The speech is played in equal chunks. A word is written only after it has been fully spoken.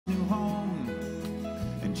new home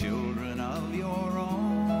and children of your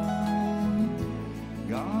own.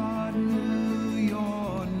 God knew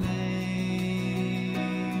your name,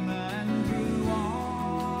 and through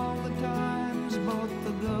all the times, both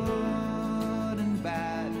the good and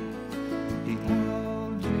bad, He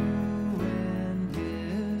held you in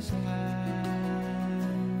His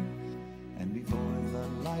hand. And before the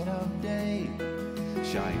light of day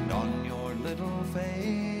shined on your little face,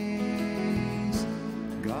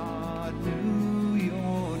 God knew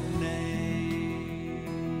your name.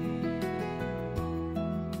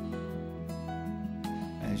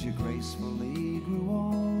 As you gracefully grew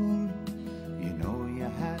old, you know you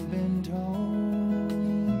had been told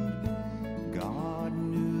God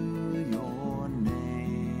knew your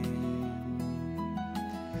name.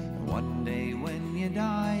 And one day when you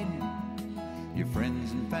died, your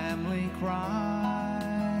friends and family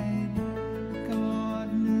cried,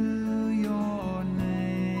 God knew your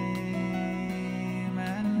name.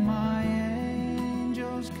 And my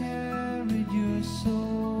angels carried your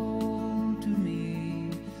soul to me.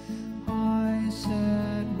 I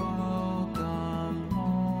said, welcome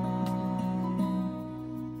home.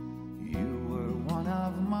 You were one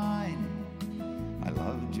of mine. I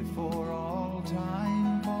loved you for all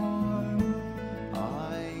time, for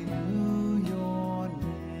I knew your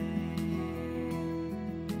name.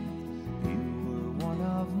 You were one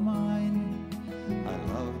of mine. I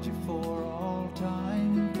loved you for all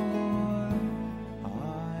time, for I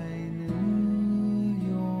knew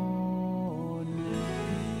your name.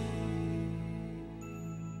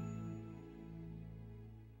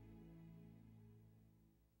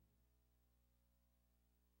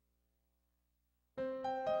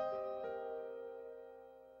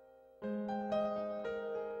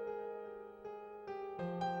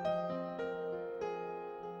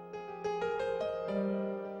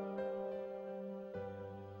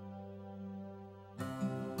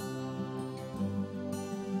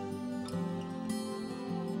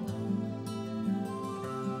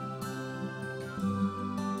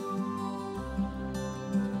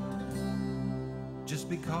 Just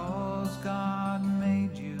because God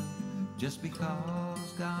made you, just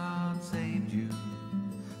because God saved you,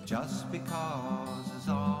 just because is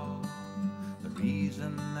all the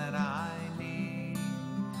reason that I need.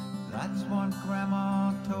 That's what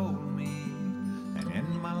Grandma told me, and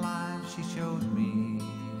in my life she showed me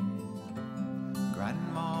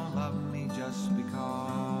Grandma loved me just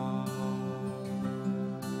because.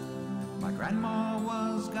 My grandma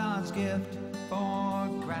was God's gift, for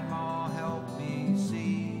Grandma helped me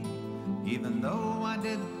see. Even though I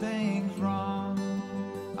did things wrong,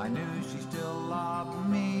 I knew she still loved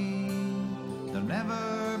me. There'll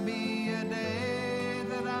never be a day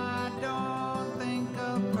that I don't think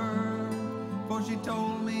of her, for she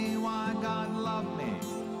told me why God loved me,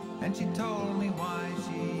 and she told me why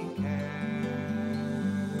she cared.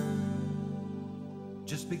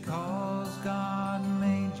 Just because God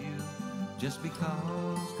made you, just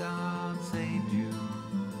because God saved you,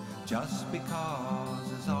 just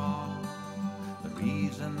because is all the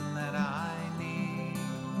reason that I need.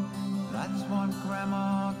 That's what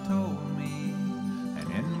Grandma told me,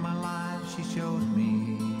 and in my life she showed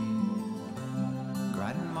me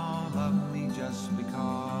Grandma loved me just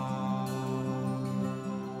because.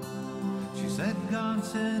 She said God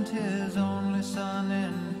sent His only Son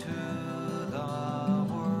into the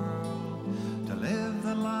world to live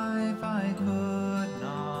the life I could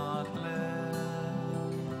not live.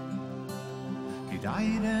 He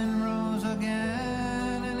died and rose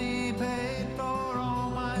again, and He paid for all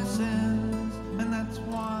my sins, and that's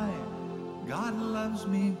why God loves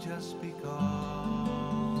me just because.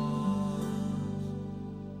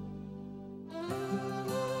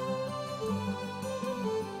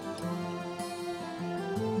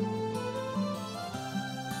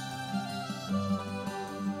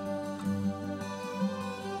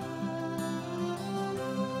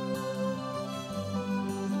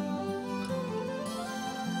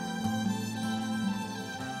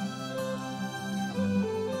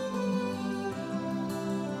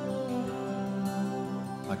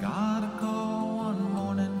 I got a call one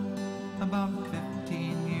morning about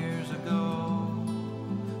 15 years ago.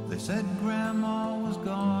 They said Grandma was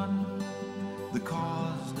gone, the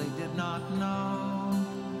cause they did not know.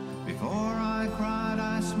 Before I cried,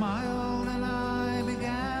 I smiled, and I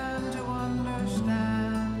began to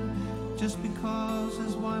understand. Just because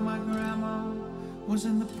is why my grandma was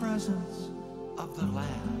in the presence of the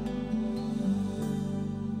Lamb.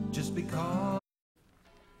 Just because.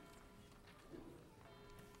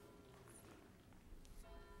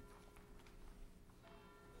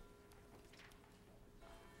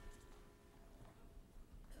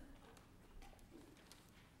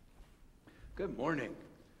 Good morning.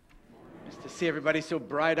 Nice to see everybody so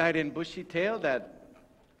bright-eyed and bushy-tailed. That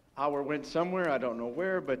hour went somewhere, I don't know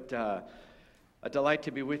where, but a delight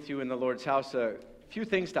to be with you in the Lord's house. A few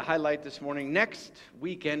things to highlight this morning. Next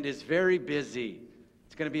weekend is very busy.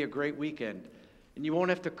 It's going to be a great weekend. And you won't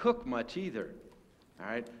have to cook much either. All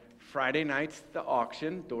right? Friday night's the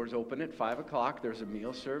auction. Doors open at 5 o'clock. There's a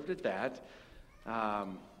meal served at that.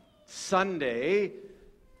 Sunday,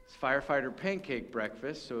 it's firefighter pancake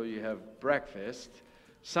breakfast, so you have breakfast.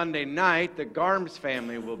 Sunday night, the Garms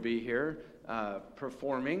family will be here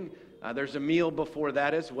performing. There's a meal before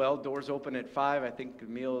that as well. Doors open at 5. I think the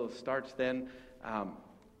meal starts then.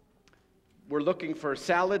 We're looking for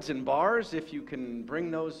salads and bars. If you can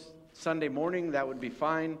bring those Sunday morning, that would be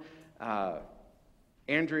fine.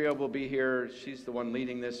 Andrea will be here. She's the one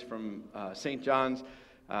leading this from St. John's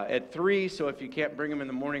at 3. So if you can't bring them in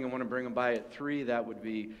the morning and want to bring them by at 3, that would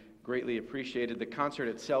be greatly appreciated. The concert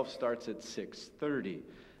itself starts at 6:30.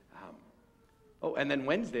 And then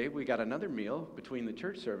Wednesday, we got another meal between the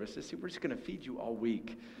church services. See, we're just going to feed you all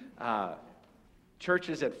week. Church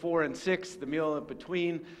is at 4 and 6, the meal in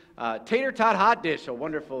between. Tater tot hot dish, a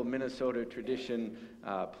wonderful Minnesota tradition.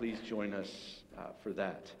 Please join us for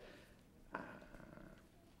that.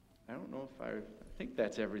 I don't know if I think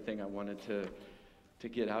that's everything I wanted to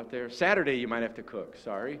get out there. Saturday, you might have to cook,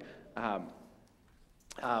 sorry.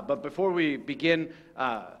 But before we begin,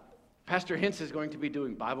 Pastor Hintz is going to be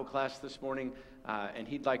doing Bible class this morning, and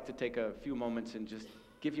he'd like to take a few moments and just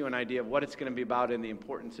give you an idea of what it's going to be about and the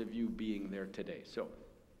importance of you being there today. So.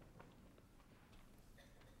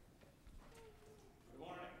 Good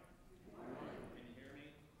morning. Can you hear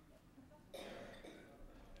me?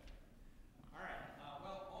 All right.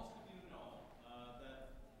 Well, most of you know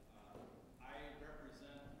that I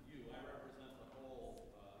represent you. I represent the whole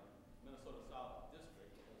Minnesota South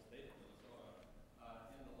District, the whole state of Minnesota,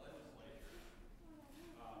 in the legislature.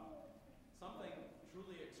 Something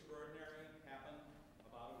truly extraordinary happened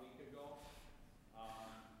about a week ago.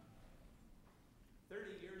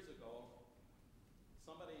 30 years ago,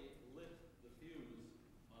 somebody lit the fuse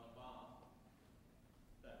on a bomb.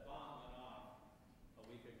 That bomb went off a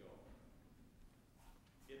week ago.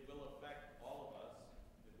 It will affect all of us.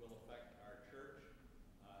 It will affect our church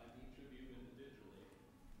and each of you individually.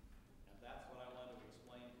 And that's what I want to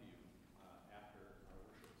explain to you after our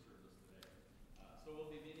worship service today. So we'll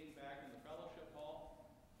be meeting back in the fellowship hall,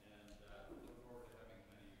 and we look forward to having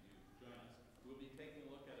many of you join us. We'll be taking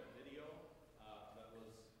a look at a video that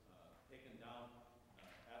was taken down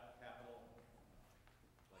at the Capitol, like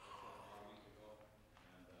I said, about a week ago,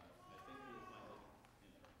 and I think you will find it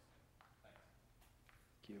interesting. Thanks.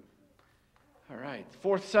 Thank you. All right,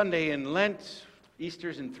 fourth Sunday in Lent.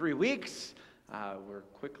 Easter's in 3 weeks. We're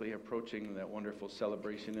quickly approaching that wonderful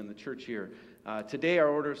celebration in the church here. Today, our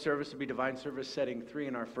order of service will be Divine Service Setting 3,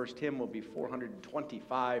 and our first hymn will be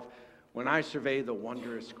 425, When I Survey the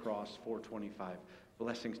Wondrous Cross, 425.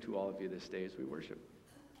 Blessings to all of you this day as we worship.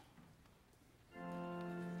 Thank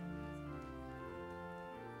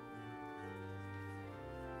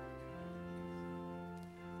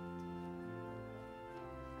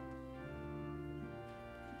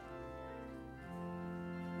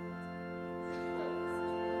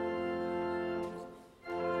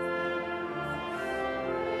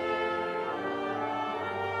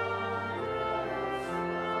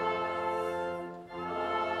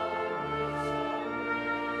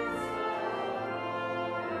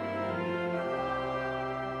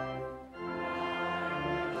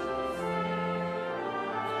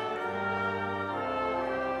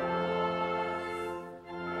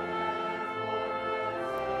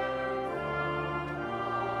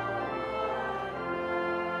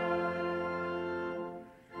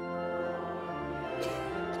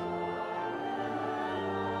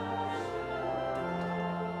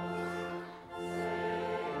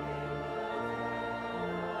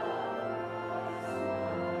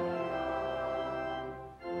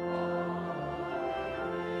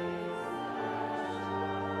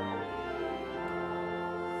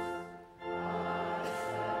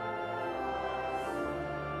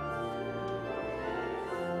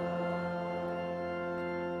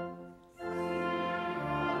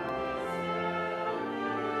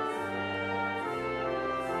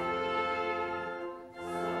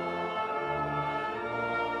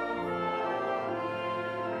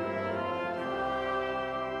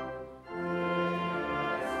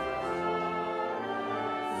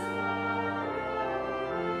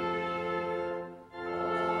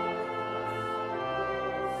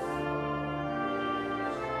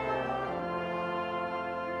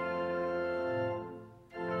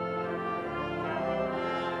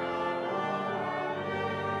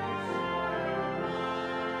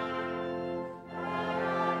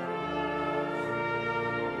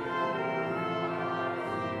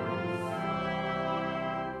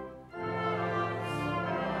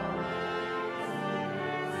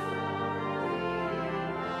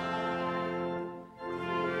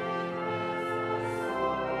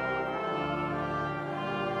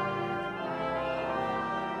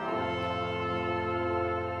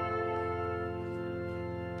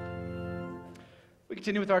We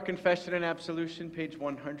continue with our confession and absolution, page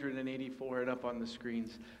 184, and up on the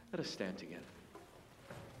screens. Let us stand together.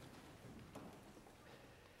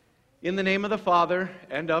 In the name of the Father,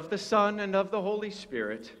 and of the Son, and of the Holy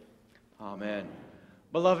Spirit. Amen.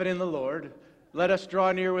 Beloved in the Lord, let us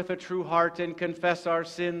draw near with a true heart and confess our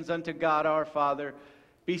sins unto God our Father,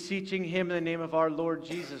 beseeching him in the name of our Lord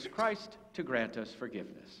Jesus Christ to grant us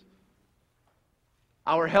forgiveness.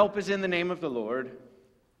 Our help is in the name of the Lord.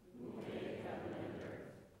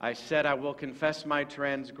 I said, I will confess my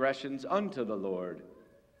transgressions unto the Lord.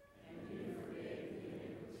 And you forgave the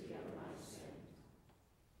iniquity of my sin.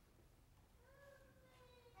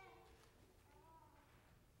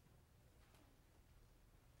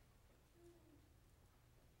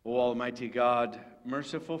 O Almighty God,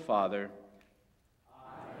 merciful Father,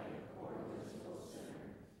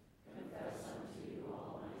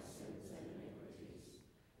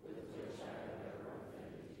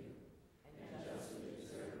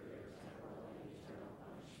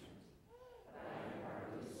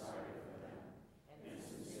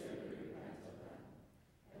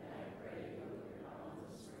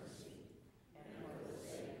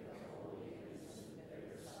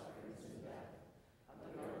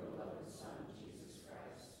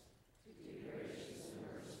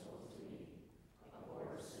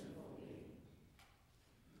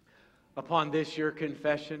 upon this your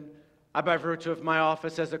confession, I, by virtue of my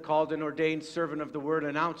office as a called and ordained servant of the word,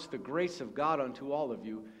 announce the grace of God unto all of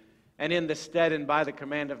you. And in the stead and by the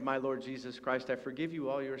command of my Lord Jesus Christ, I forgive you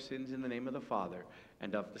all your sins in the name of the Father,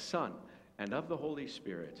 and of the Son, and of the Holy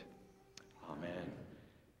Spirit. Amen.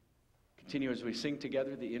 Continue as we sing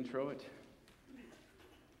together the introit.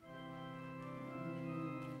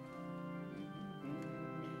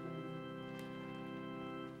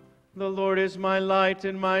 The Lord is my light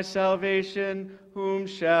and my salvation. Whom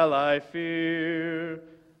shall I fear?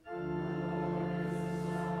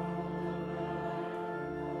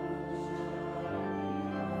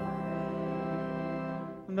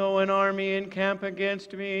 Though an army encamp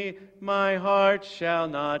against me, my heart shall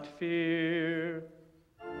not fear.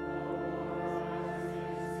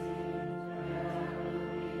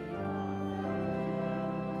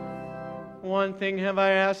 One thing have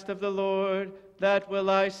I asked of the Lord, that will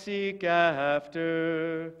I seek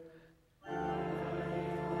after.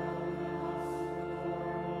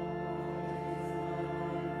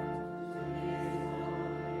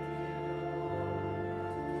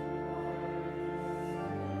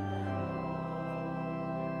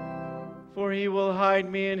 For he will hide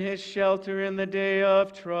me in his shelter in the day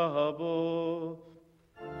of trouble.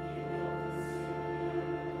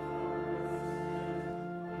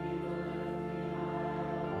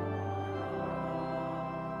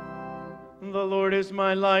 The Lord is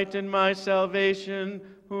my light and my salvation.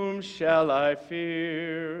 Whom shall I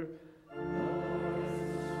fear?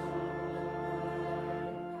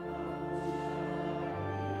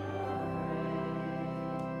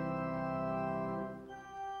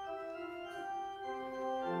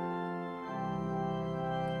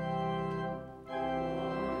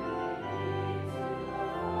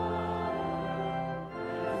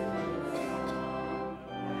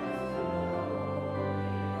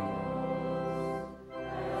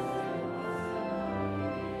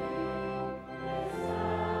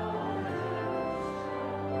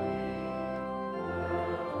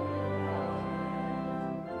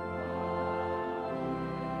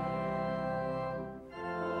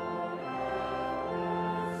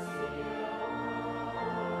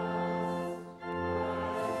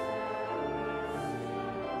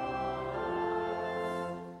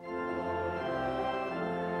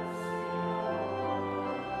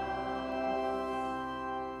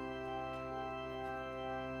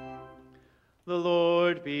 The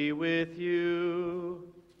Lord be with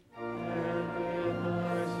you, and with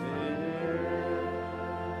thy spirit.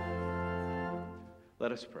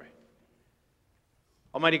 Let us pray.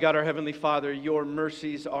 Almighty God, our Heavenly Father, your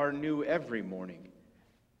mercies are new every morning.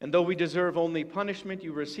 And though we deserve only punishment,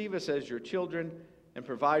 you receive us as your children and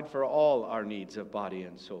provide for all our needs of body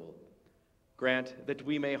and soul. Grant that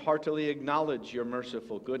we may heartily acknowledge your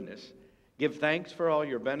merciful goodness, give thanks for all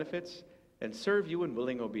your benefits, and serve you in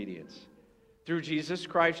willing obedience. Through Jesus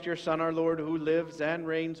Christ, your Son, our Lord, who lives and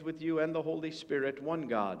reigns with you and the Holy Spirit, one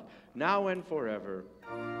God, now and forever.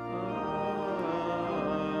 Amen.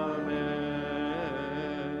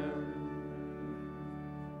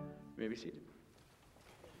 You may be seated.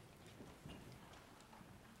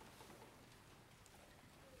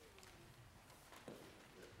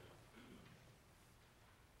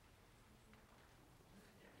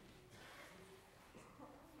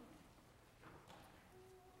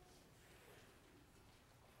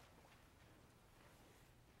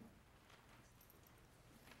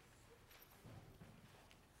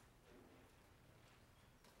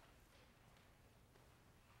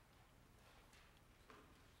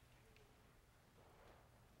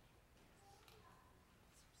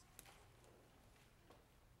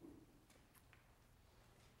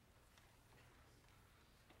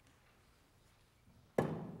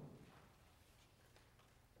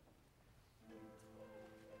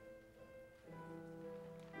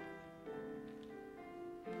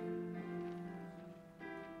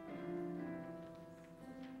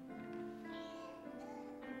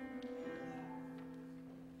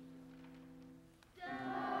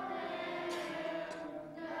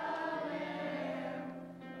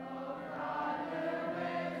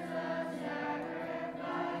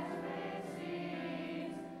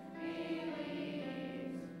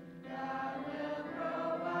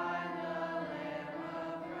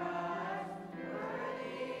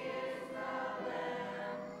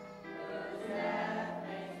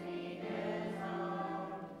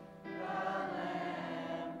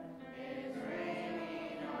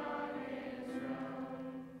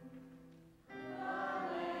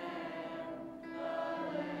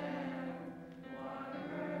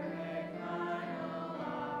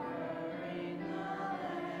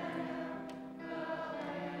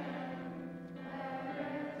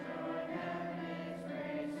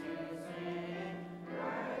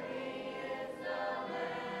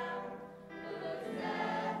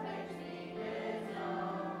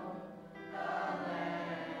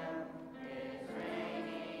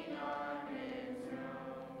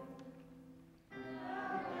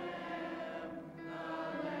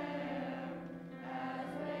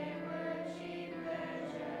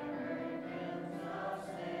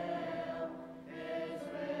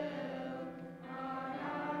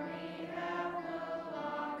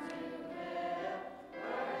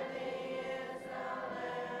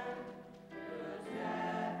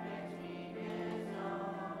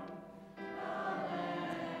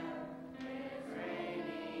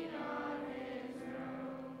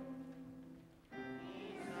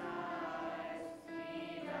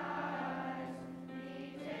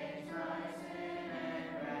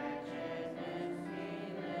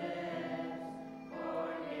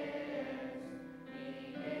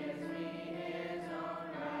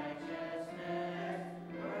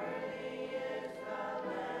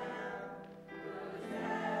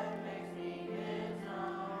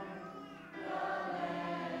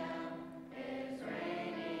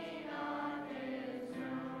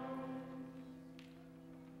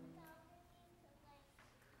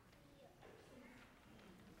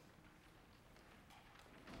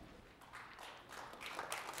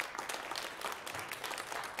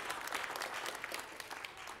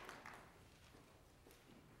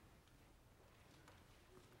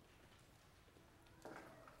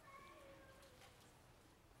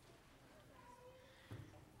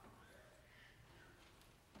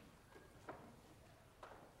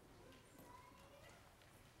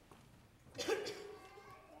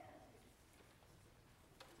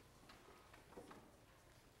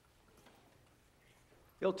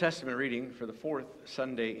 The Old Testament reading for the fourth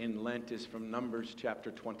Sunday in Lent is from Numbers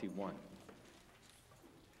chapter 21.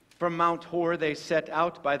 From Mount Hor they set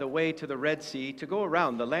out by the way to the Red Sea to go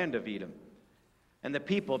around the land of Edom. And the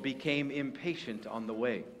people became impatient on the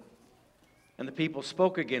way. And the people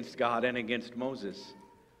spoke against God and against Moses.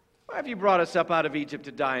 Why have you brought us up out of Egypt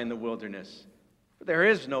to die in the wilderness? For there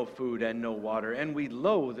is no food and no water, and we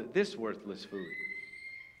loathe this worthless food.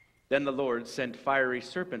 Then the Lord sent fiery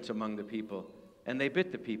serpents among the people, and they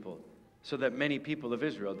bit the people, so that many people of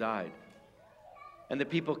Israel died. And the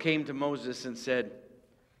people came to Moses and said,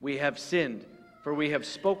 "We have sinned, for we have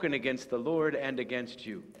spoken against the Lord and against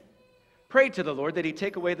you. Pray to the Lord that he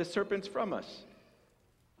take away the serpents from us."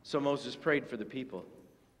 So Moses prayed for the people.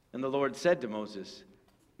 And the Lord said to Moses,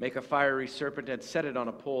 "Make a fiery serpent and set it on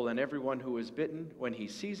a pole, and everyone who is bitten, when he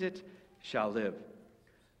sees it, shall live."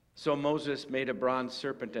 So Moses made a bronze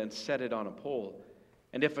serpent and set it on a pole.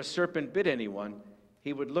 And if a serpent bit anyone,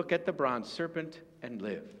 he would look at the bronze serpent and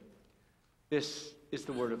live. This is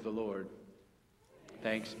the word of the Lord.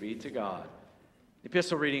 Thanks be to God.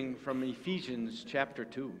 Epistle reading from Ephesians chapter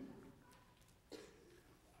 2.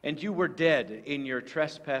 And you were dead in your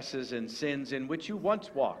trespasses and sins in which you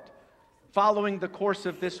once walked, following the course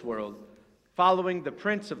of this world, following the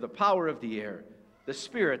prince of the power of the air, the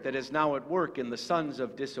spirit that is now at work in the sons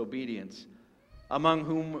of disobedience, among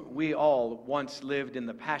whom we all once lived in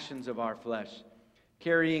the passions of our flesh,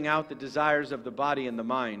 carrying out the desires of the body and the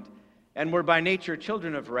mind, and were by nature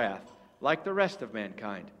children of wrath, like the rest of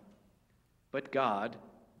mankind. But God,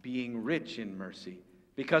 being rich in mercy,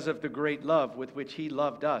 because of the great love with which he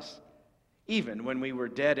loved us, even when we were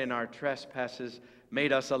dead in our trespasses,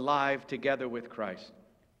 made us alive together with Christ.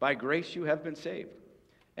 By grace you have been saved,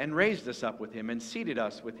 and raised us up with him, and seated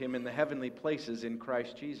us with him in the heavenly places in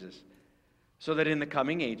Christ Jesus, so that in the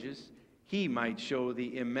coming ages he might show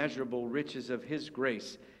the immeasurable riches of his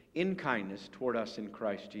grace in kindness toward us in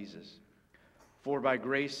Christ Jesus. For by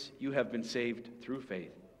grace you have been saved through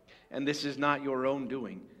faith, and this is not your own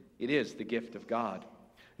doing, it is the gift of God,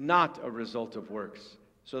 not a result of works,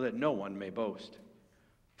 so that no one may boast.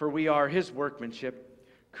 For we are his workmanship,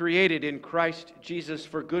 created in Christ Jesus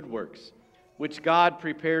for good works, which God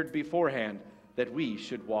prepared beforehand that we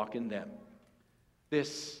should walk in them.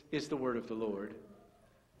 This is the word of the Lord.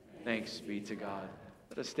 Thanks be to God.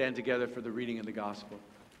 Let us stand together for the reading of the gospel.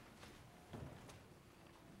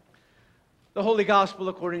 The Holy Gospel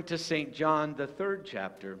according to St. John, the 3rd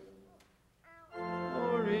chapter.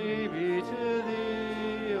 Glory be to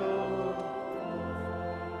thee, O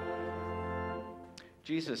Lord.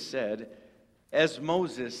 Jesus said, "As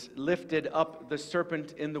Moses lifted up the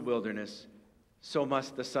serpent in the wilderness, so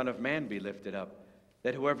must the Son of Man be lifted up,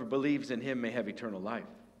 that whoever believes in him may have eternal life.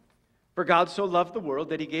 For God so loved the world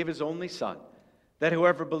that he gave his only Son, that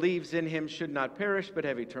whoever believes in him should not perish but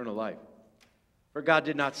have eternal life. For God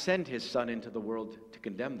did not send his Son into the world to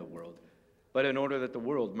condemn the world, but in order that the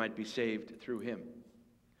world might be saved through him.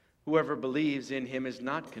 Whoever believes in him is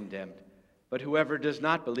not condemned, but whoever does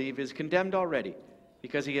not believe is condemned already,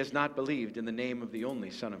 because he has not believed in the name of the only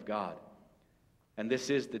Son of God. And this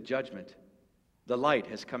is the judgment. The light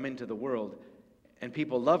has come into the world, and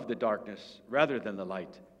people love the darkness rather than the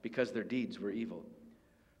light, because their deeds were evil.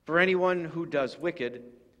 For anyone who does wicked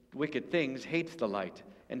things hates the light,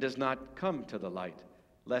 and does not come to the light,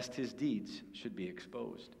 lest his deeds should be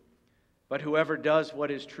exposed. But whoever does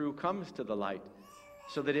what is true comes to the light,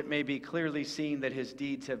 so that it may be clearly seen that his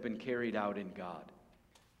deeds have been carried out in God."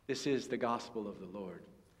 This is the gospel of the Lord.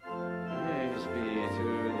 Praise be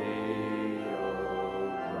to thee, O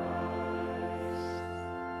Christ.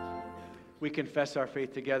 We confess our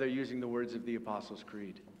faith together using the words of the Apostles'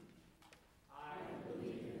 Creed.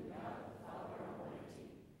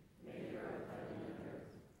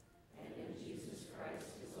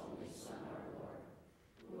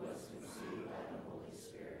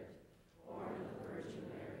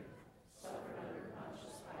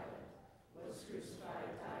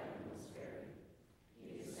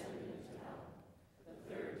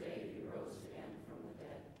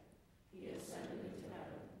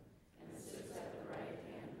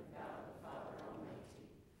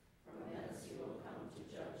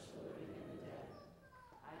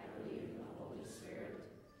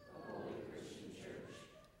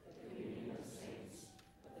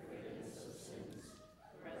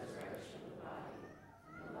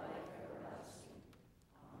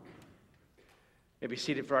 May be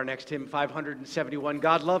seated for our next hymn, 571.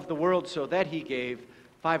 God loved the world so that he gave,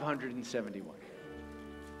 571.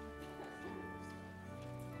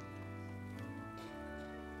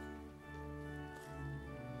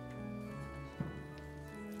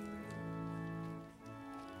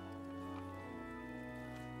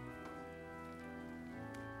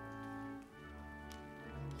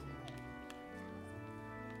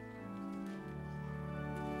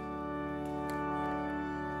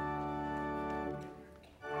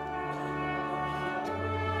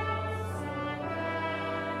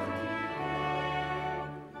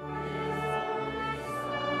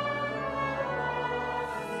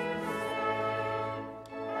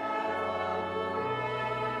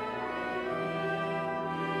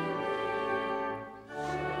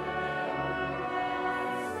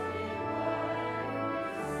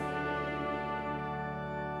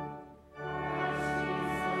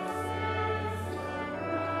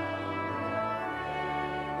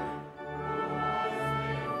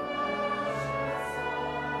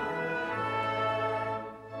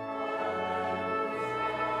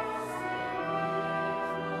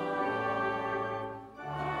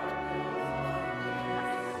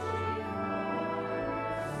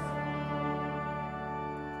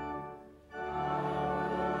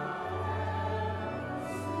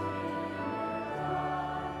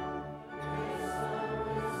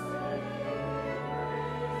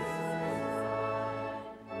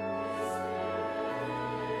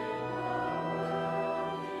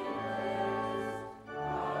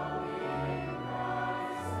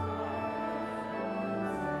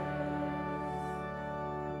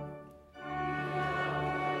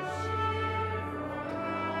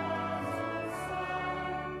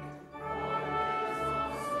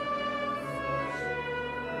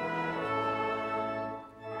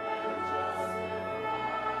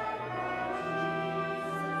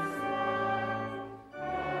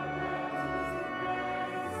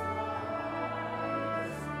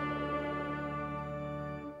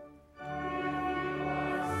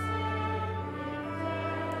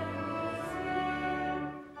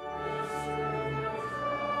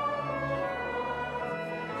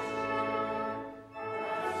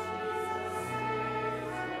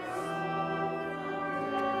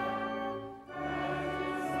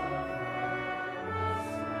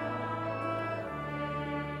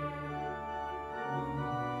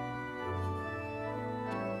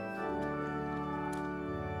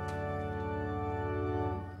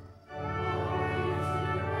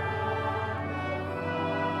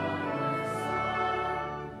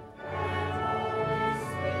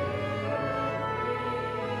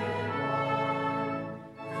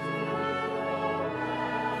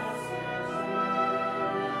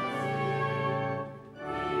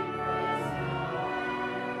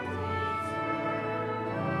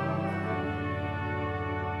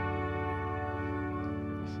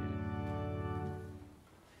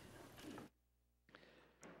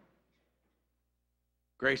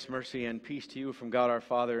 Grace, mercy, and peace to you from God our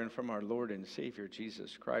Father and from our Lord and Savior,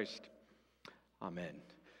 Jesus Christ. Amen.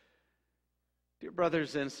 Dear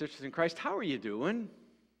brothers and sisters in Christ, how are you doing?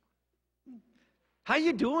 How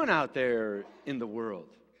you doing out there in the world?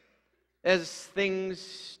 As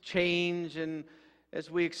things change and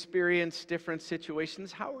as we experience different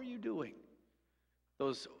situations, how are you doing?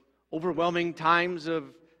 Those overwhelming times of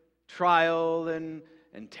trial and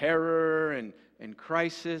terror and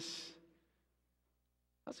crisis.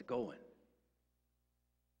 How's it going?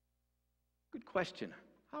 Good question.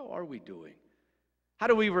 How are we doing? How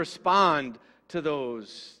do we respond to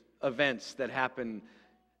those events that happen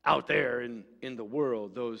out there in the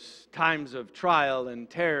world, those times of trial and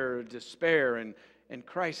terror, despair and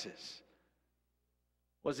crisis?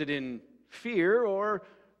 Was it in fear or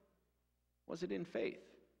was it in faith?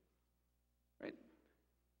 Right?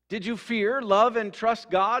 Did you fear, love, and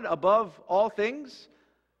trust God above all things,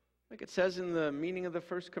 like it says in the meaning of the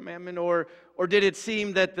first commandment? Or did it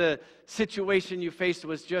seem that the situation you faced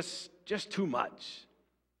was just too much?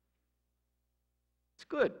 It's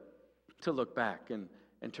good to look back and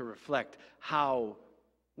to reflect how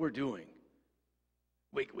we're doing.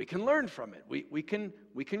 We can learn from it. We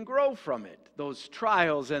can grow from it. Those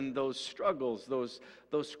trials and those struggles,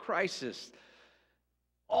 those crises,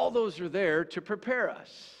 all those are there to prepare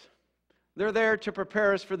us. They're there to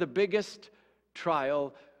prepare us for the biggest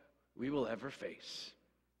trial we will ever face.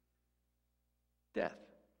 Death.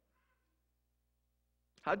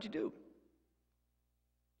 How'd you do?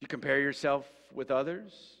 You compare yourself with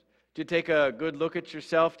others? Do you take a good look at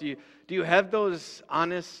yourself? Do you have those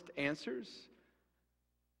honest answers?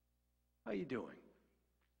 How are you doing?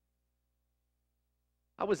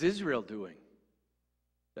 How was Israel doing?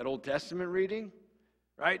 That Old Testament reading,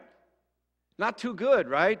 right? Not too good,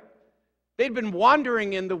 right? They'd been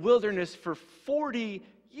wandering in the wilderness for 40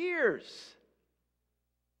 years.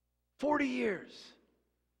 40 years.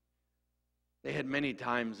 They had many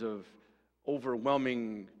times of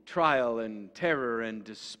overwhelming trial and terror and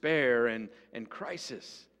despair and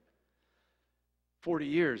crisis. 40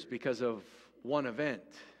 years because of one event.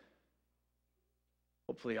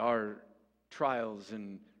 Hopefully our trials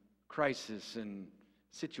and crisis and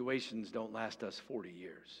situations don't last us 40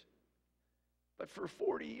 years. But for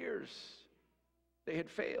 40 years, they had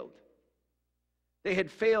failed. They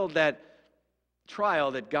had failed that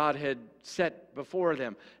trial that God had set before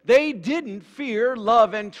them. They didn't fear,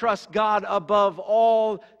 love, and trust God above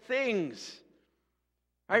all things.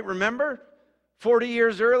 Right? Remember? 40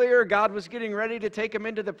 years earlier, God was getting ready to take them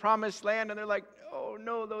into the promised land, and they're like, oh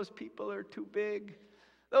no, those people are too big.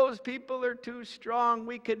 Those people are too strong.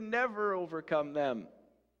 We could never overcome them.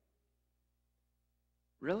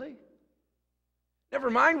 Really?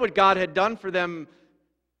 Never mind what God had done for them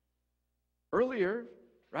earlier,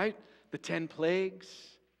 right? The 10 plagues,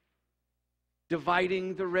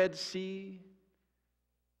 dividing the Red Sea,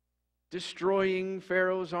 destroying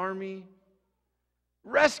Pharaoh's army,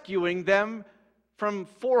 rescuing them from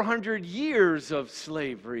 400 years of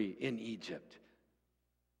slavery in Egypt.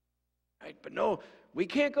 Right? But no, we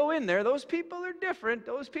can't go in there. Those people are different.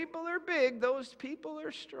 Those people are big. Those people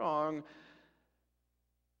are strong.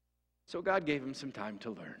 So God gave them some time to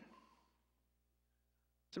learn.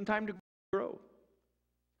 Some time to grow.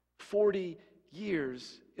 40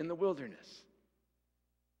 years in the wilderness.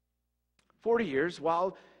 40 years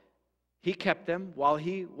while He kept them, while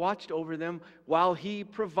He watched over them, while He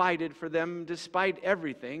provided for them despite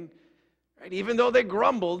everything, right? Even though they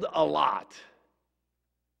grumbled a lot.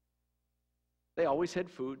 They always had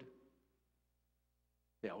food.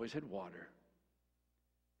 They always had water.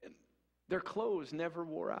 And their clothes never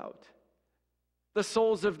wore out. The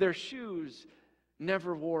soles of their shoes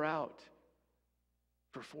never wore out.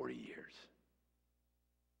 For 40 years.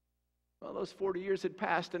 Well, those 40 years had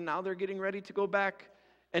passed, and now they're getting ready to go back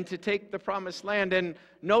and to take the promised land. And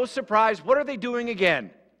no surprise, what are they doing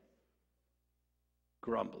again?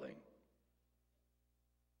 Grumbling.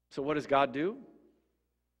 So what does God do?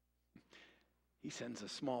 He sends a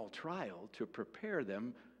small trial to prepare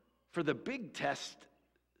them for the big test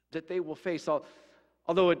that they will face.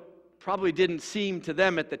 Although it probably didn't seem to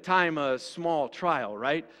them at the time a small trial,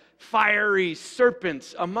 right? Fiery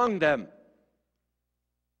serpents among them.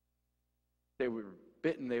 They were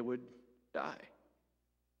bitten, they would die.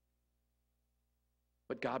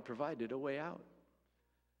 But God provided a way out.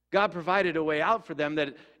 God provided a way out for them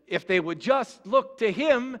that if they would just look to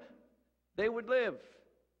Him, they would live.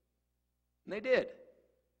 And they did.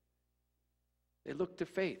 They looked to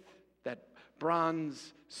faith, that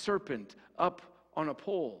bronze serpent up on a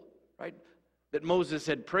pole, right? That Moses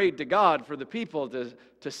had prayed to God for the people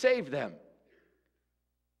to save them.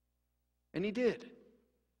 And He did.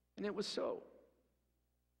 And it was so.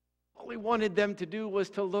 All he wanted them to do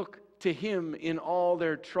was to look to him in all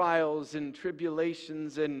their trials and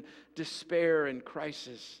tribulations and despair and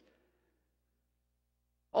crisis.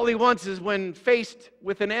 All he wants is when faced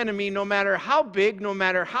with an enemy, no matter how big, no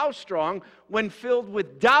matter how strong, when filled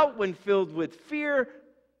with doubt, when filled with fear,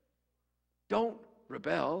 don't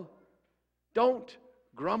rebel. Don't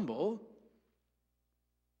grumble.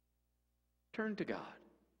 Turn to God.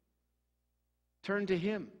 Turn to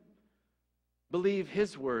him. Believe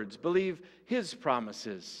his words. Believe his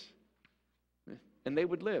promises. And they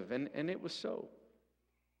would live. And it was so.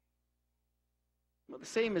 Well, the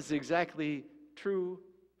same is exactly true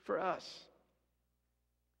for us.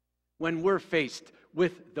 When we're faced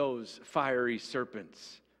with those fiery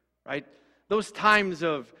serpents, right? Those times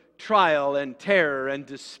of trial and terror and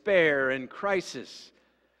despair and crisis.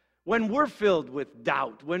 When we're filled with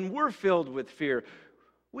doubt, when we're filled with fear,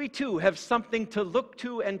 we too have something to look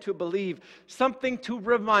to and to believe, something to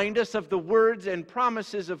remind us of the words and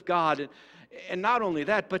promises of God. And not only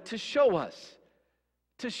that, but to show us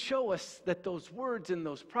that those words and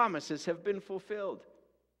those promises have been fulfilled.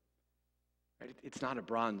 Right? It's not a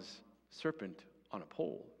bronze serpent on a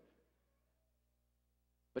pole,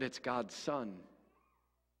 but it's God's Son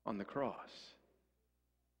on the cross.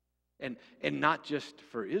 And not just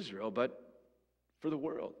for Israel, but for the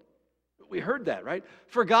world. We heard that, right?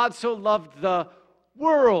 For God so loved the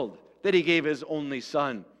world that he gave his only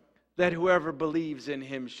Son, that whoever believes in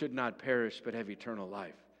him should not perish but have eternal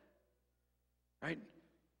life. Right?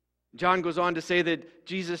 John goes on to say that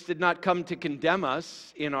Jesus did not come to condemn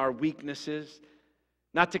us in our weaknesses,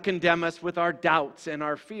 not to condemn us with our doubts and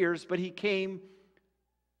our fears, but he came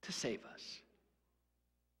to save us.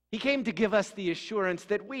 He came to give us the assurance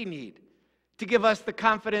that we need, to give us the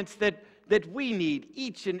confidence that we need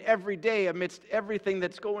each and every day amidst everything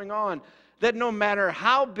that's going on, that no matter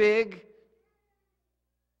how big,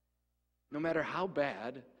 no matter how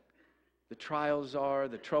bad the trials are,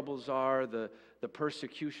 the troubles are, the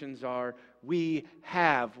persecutions are, we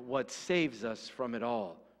have what saves us from it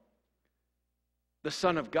all. The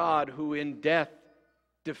Son of God who in death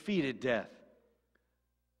defeated death.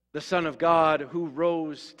 The Son of God who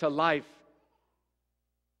rose to life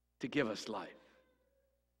to give us life.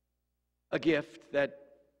 A gift that,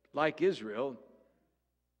 like Israel,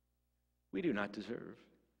 we do not deserve,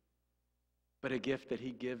 but a gift that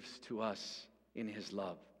he gives to us in his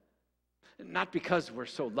love. Not because we're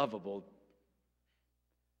so lovable,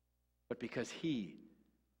 but because he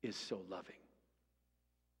is so loving.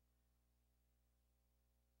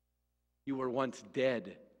 You were once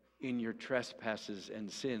dead in your trespasses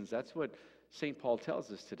and sins. That's what St. Paul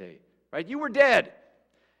tells us today, right? You were dead.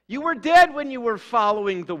 You were dead when you were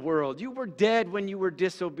following the world. You were dead when you were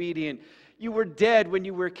disobedient. You were dead when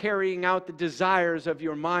you were carrying out the desires of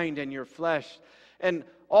your mind and your flesh. And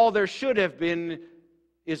all there should have been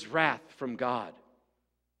is wrath from God.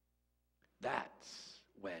 That's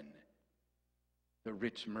when the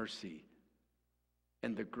rich mercy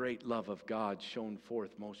and the great love of God shone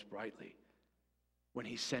forth most brightly, when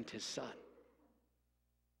he sent his Son.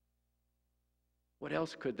 What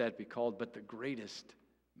else could that be called but the greatest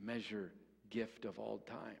measure gift of all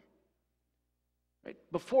time? Right?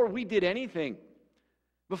 Before we did anything,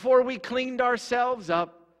 before we cleaned ourselves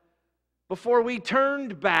up, before we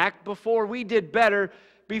turned back, before we did better,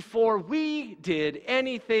 before we did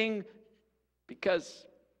anything, because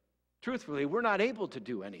truthfully, we're not able to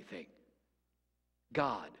do anything,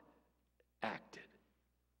 God acted.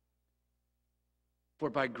 For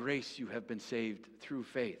by grace you have been saved through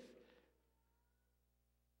faith.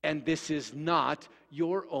 And this is not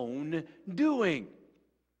your own doing.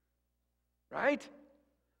 Right?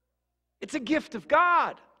 It's a gift of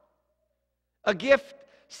God. A gift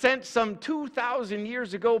sent some 2,000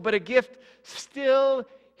 years ago, but a gift still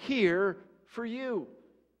here for you.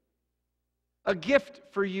 A gift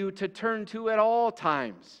for you to turn to at all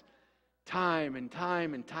times. Time and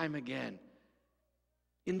time and time again.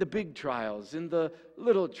 In the big trials, in the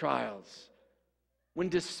little trials, when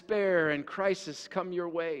despair and crisis come your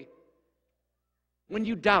way, when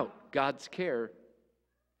you doubt God's care,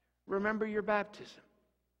 remember your baptism.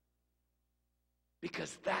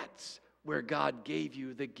 Because that's where God gave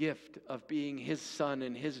you the gift of being his son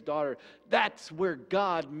and his daughter. That's where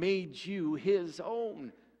God made you his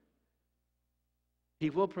own.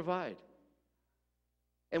 He will provide.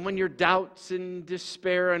 And when your doubts and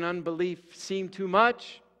despair and unbelief seem too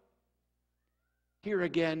much, hear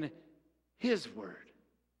again his word.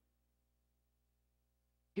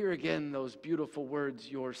 Hear again those beautiful words,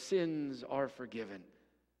 your sins are forgiven.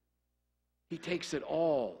 He takes it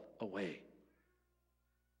all away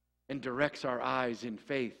and directs our eyes in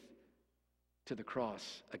faith to the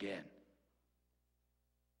cross again.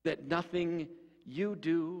 That nothing you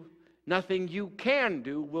do, nothing you can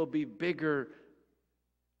do will be bigger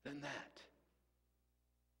than that.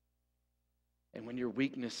 And when your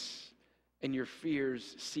weakness and your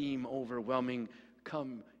fears seem overwhelming,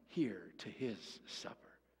 come here to his supper.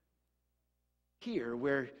 Here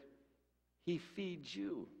where he feeds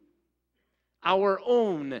you. Our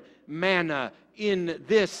own manna in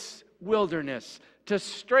this wilderness to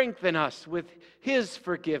strengthen us with his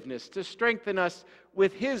forgiveness, to strengthen us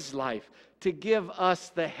with his life, to give us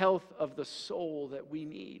the health of the soul that we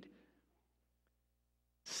need.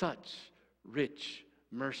 Such rich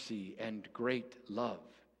mercy and great love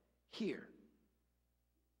here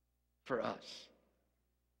for us.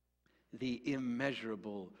 The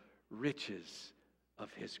immeasurable riches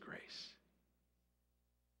of his grace,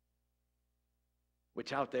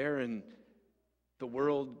 which out there in the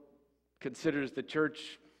world considers the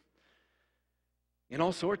church in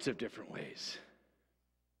all sorts of different ways.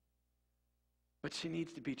 But she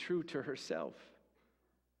needs to be true to herself.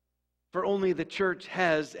 For only the church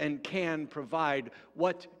has and can provide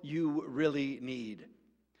what you really need.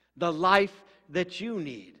 The life that you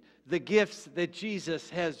need. The gifts that Jesus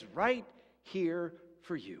has right here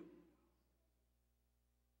for you.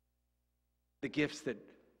 The gifts that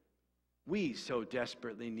we so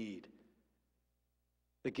desperately need.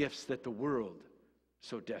 The gifts that the world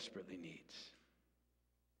so desperately needs.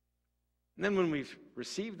 And then when we've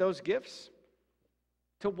received those gifts,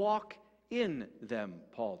 to walk in them,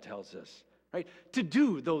 Paul tells us, right? To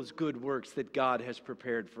do those good works that God has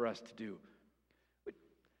prepared for us to do. It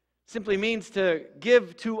simply means to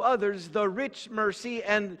give to others the rich mercy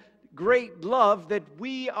and great love that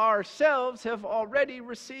we ourselves have already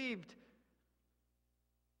received.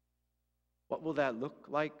 What will that look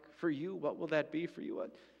like for you? What will that be for you?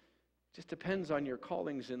 It just depends on your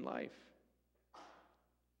callings in life.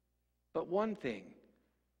 But one thing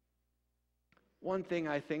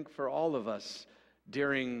I think for all of us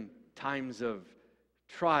during times of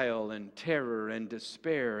trial and terror and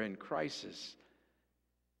despair and crisis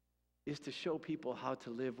is to show people how to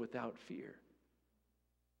live without fear.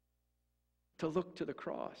 To look to the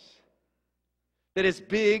cross. That as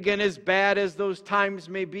big and as bad as those times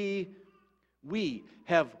may be, we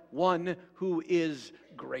have one who is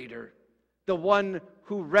greater. The one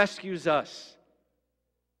who rescues us.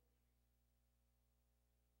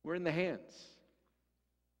 We're in the hands.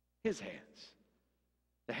 His hands.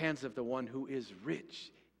 The hands of the one who is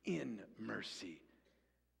rich in mercy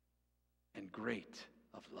and great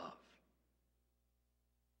of love.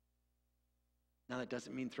 Now that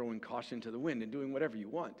doesn't mean throwing caution to the wind and doing whatever you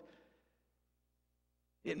want.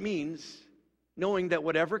 It means knowing that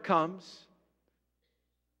whatever comes,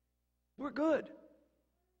 we're good.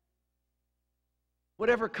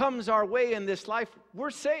 Whatever comes our way in this life,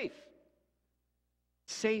 we're safe.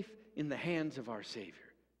 Safe in the hands of our Savior.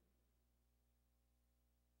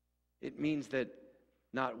 It means that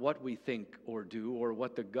not what we think or do or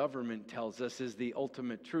what the government tells us is the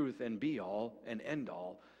ultimate truth and be all and end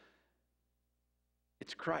all.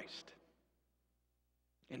 It's Christ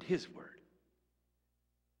and His Word.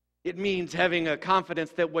 It means having a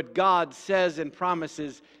confidence that what God says and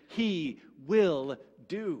promises, He will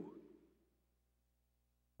do.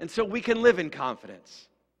 And so we can live in confidence.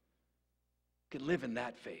 We can live in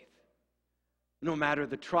that faith. No matter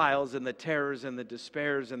the trials and the terrors and the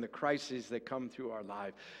despairs and the crises that come through our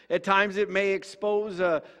life. At times it may expose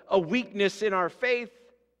a weakness in our faith.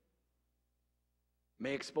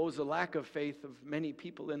 May expose a lack of faith of many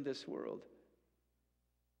people in this world.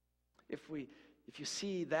 If you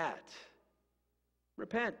see that,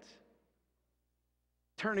 repent.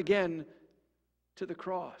 Turn again to the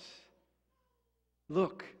cross.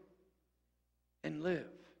 Look and live.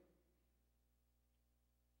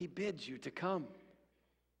 He bids you to come,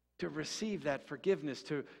 to receive that forgiveness,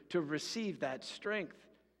 to receive that strength,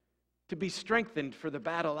 to be strengthened for the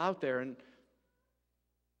battle out there, and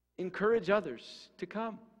encourage others to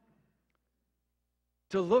come,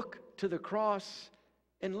 to look to the cross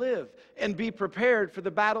and live, and be prepared for the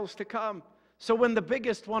battles to come. So when the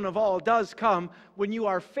biggest one of all does come, when you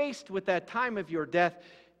are faced with that time of your death,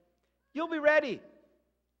 you'll be ready.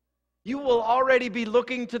 You will already be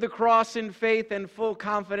looking to the cross in faith and full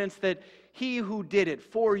confidence that He who did it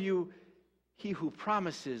for you, He who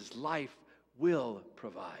promises life, will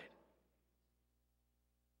provide.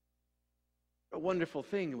 A wonderful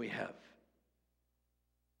thing we have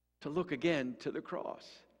to look again to the cross,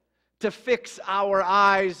 to fix our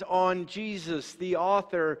eyes on Jesus, the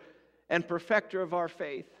author and perfecter of our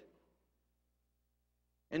faith,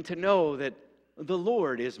 and to know that the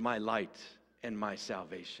Lord is my light and my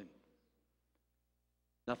salvation.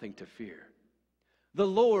 nothing to fear. The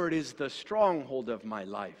Lord is the stronghold of my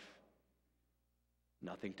life,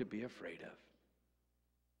 nothing to be afraid of.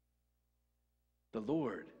 The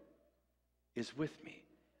Lord is with me.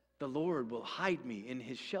 The Lord will hide me in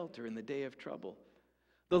his shelter in the day of trouble.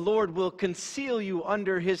 The Lord will conceal you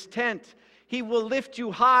under his tent. He will lift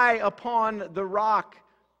you high upon the rock.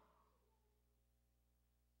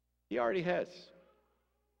 He already has.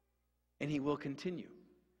 And he will continue.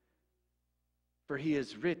 For he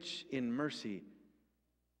is rich in mercy,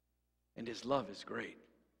 and his love is great.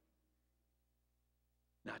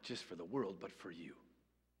 Not just for the world, but for you.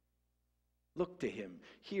 Look to him,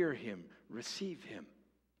 hear him, receive him.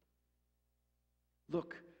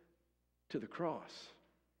 Look to the cross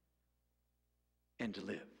and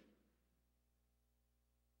live.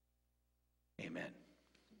 Amen.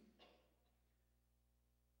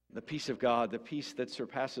 The peace of God, the peace that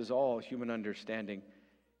surpasses all human understanding,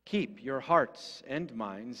 keep your hearts and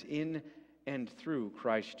minds in and through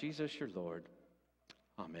Christ Jesus your Lord.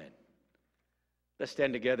 Amen. Let's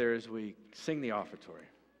stand together as we sing the offertory.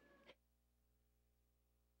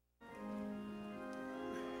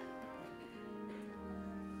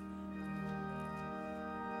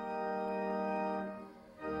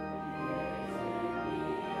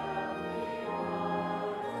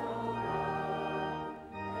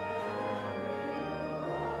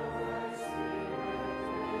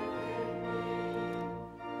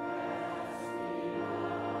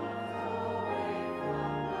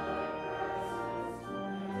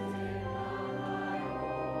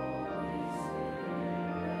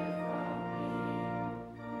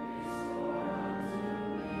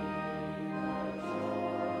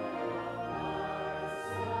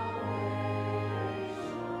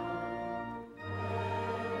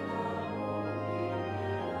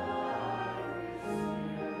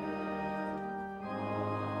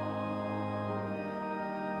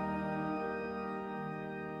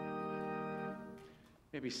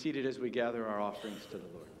 May be seated as we gather our offerings to the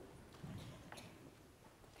Lord.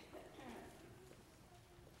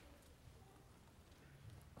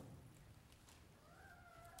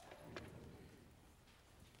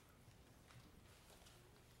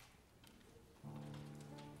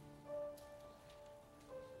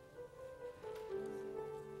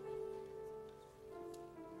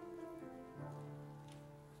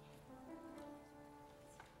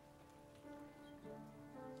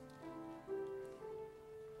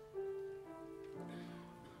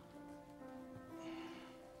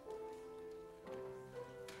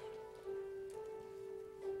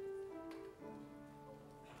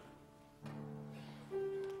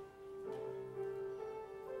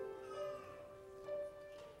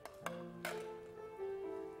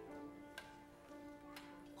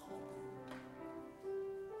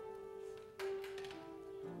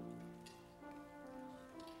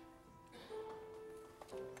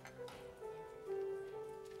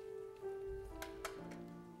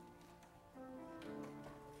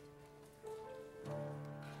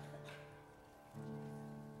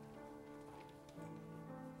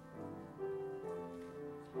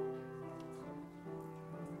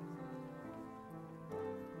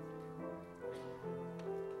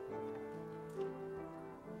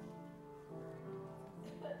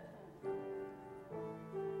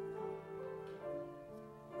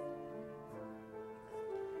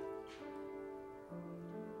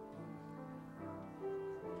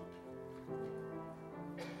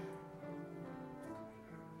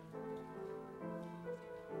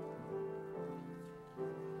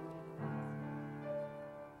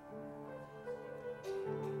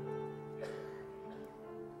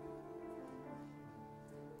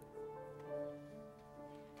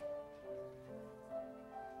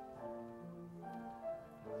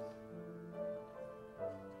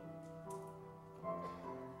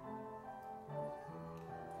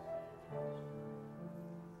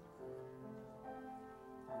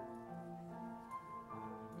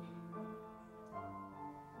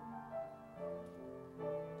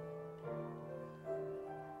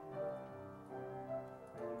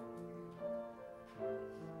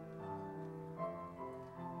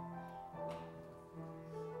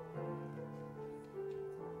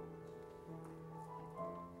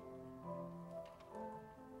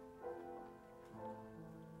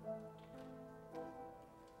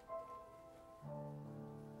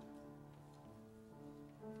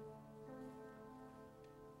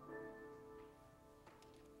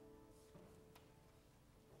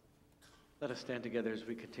 Let us stand together as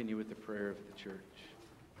we continue with the prayer of the church.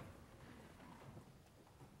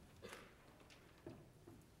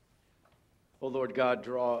 O Lord God,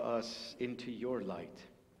 draw us into your light.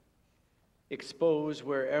 Expose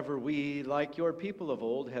wherever we, like your people of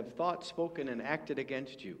old, have thought, spoken, and acted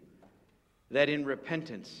against you, that in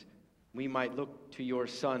repentance we might look to your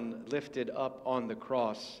Son lifted up on the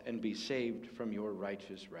cross and be saved from your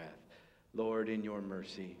righteous wrath. Lord, in your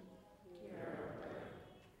mercy.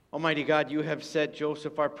 Almighty God, you have set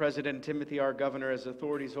Joseph, our president, and Timothy, our governor, as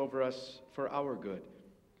authorities over us for our good.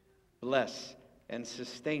 Bless and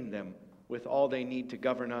sustain them with all they need to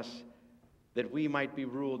govern us, that we might be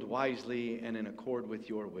ruled wisely and in accord with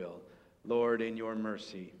your will. Lord, in your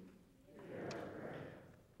mercy.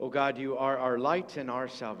 O God, you are our light and our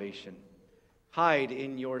salvation. Hide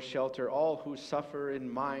in your shelter all who suffer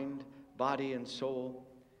in mind, body, and soul.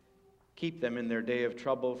 Keep them in their day of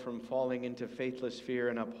trouble from falling into faithless fear,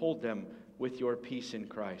 and uphold them with your peace in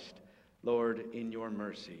Christ. Lord, in your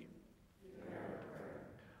mercy.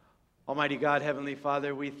 Almighty God, Heavenly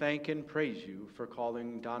Father, we thank and praise you for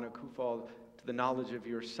calling Donna Kufal to the knowledge of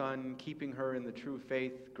your Son, keeping her in the true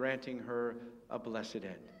faith, granting her a blessed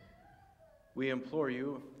end. We implore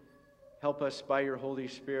you, help us by your Holy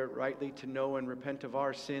Spirit rightly to know and repent of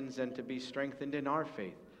our sins and to be strengthened in our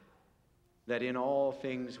faith, that in all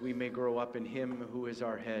things we may grow up in him who is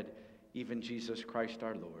our head, even Jesus Christ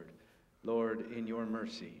our Lord. Lord, in your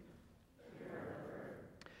mercy.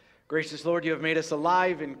 Gracious Lord, you have made us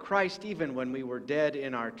alive in Christ even when we were dead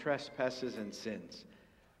in our trespasses and sins.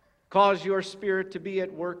 Cause your Spirit to be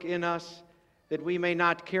at work in us, that we may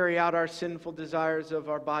not carry out our sinful desires of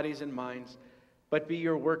our bodies and minds, but be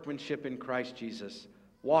your workmanship in Christ Jesus,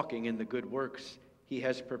 walking in the good works he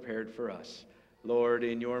has prepared for us. Lord,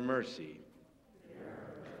 in your mercy.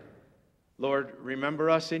 Lord, remember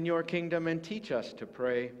us in your kingdom and teach us to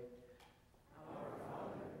pray.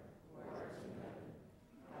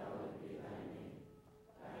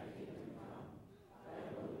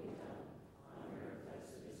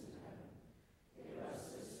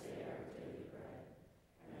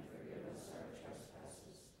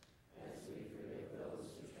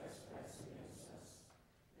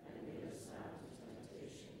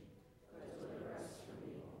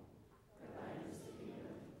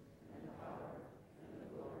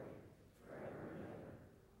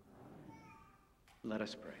 Let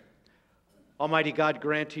us pray. Almighty God,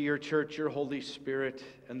 grant to your church your Holy Spirit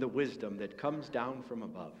and the wisdom that comes down from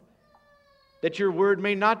above, that your word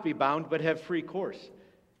may not be bound but have free course,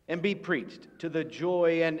 and be preached to the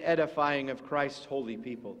joy and edifying of Christ's holy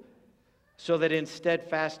people, so that in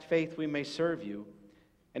steadfast faith we may serve you,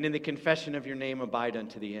 and in the confession of your name abide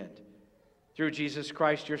unto the end. Through Jesus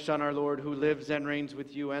Christ, your Son, our Lord, who lives and reigns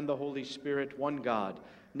with you and the Holy Spirit, one God,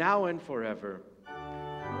 now and forever.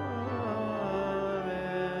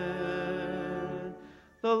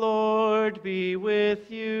 The Lord be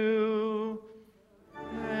with you,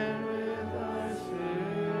 and with thy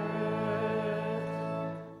spirit.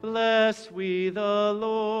 Bless we the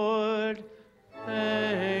Lord.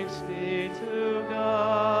 Thanks be to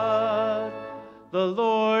God. The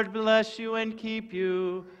Lord bless you and keep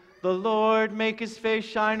you. The Lord make his face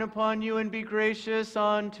shine upon you and be gracious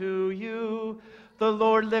unto you. The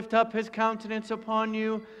Lord lift up his countenance upon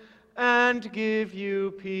you and give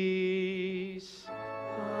you peace.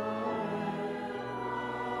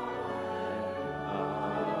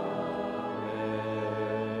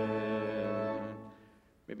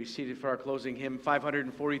 May be seated for our closing hymn,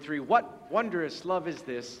 543. What wondrous love is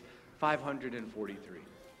this? 543.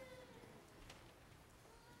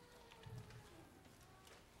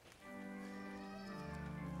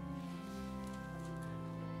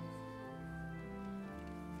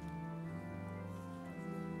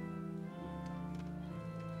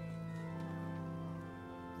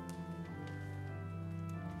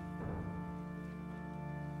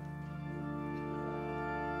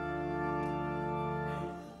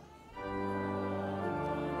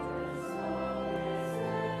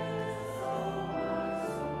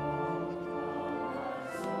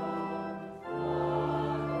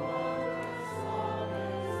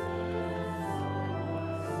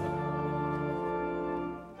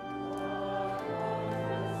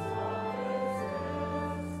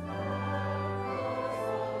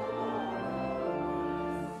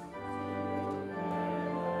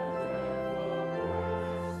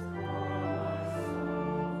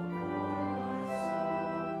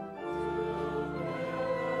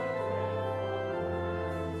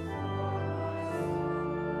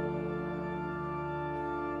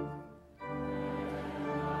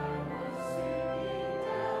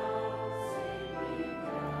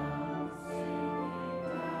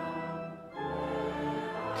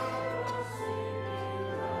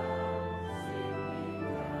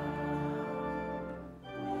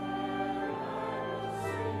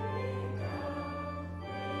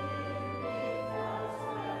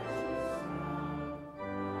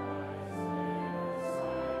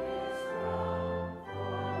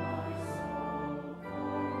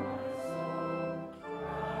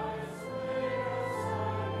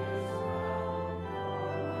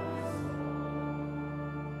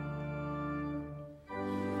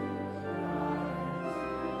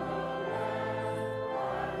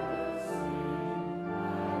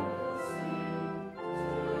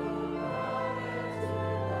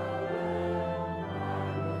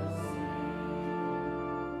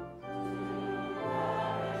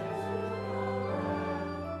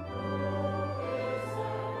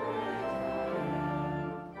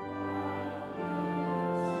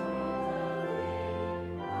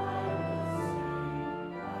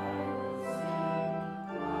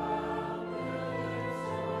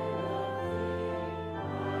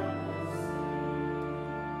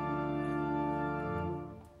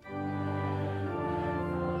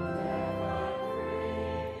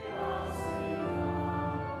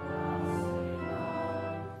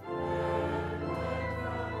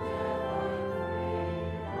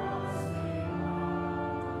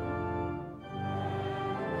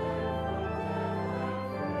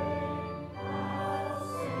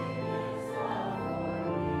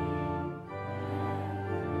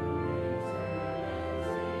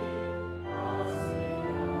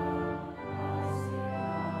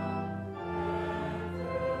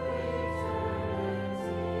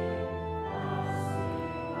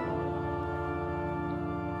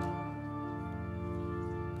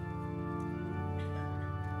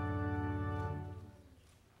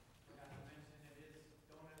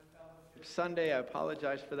 Sunday. I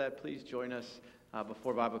apologize for that. Please join us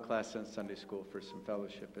before Bible class and Sunday school for some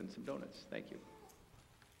fellowship and some donuts. Thank you.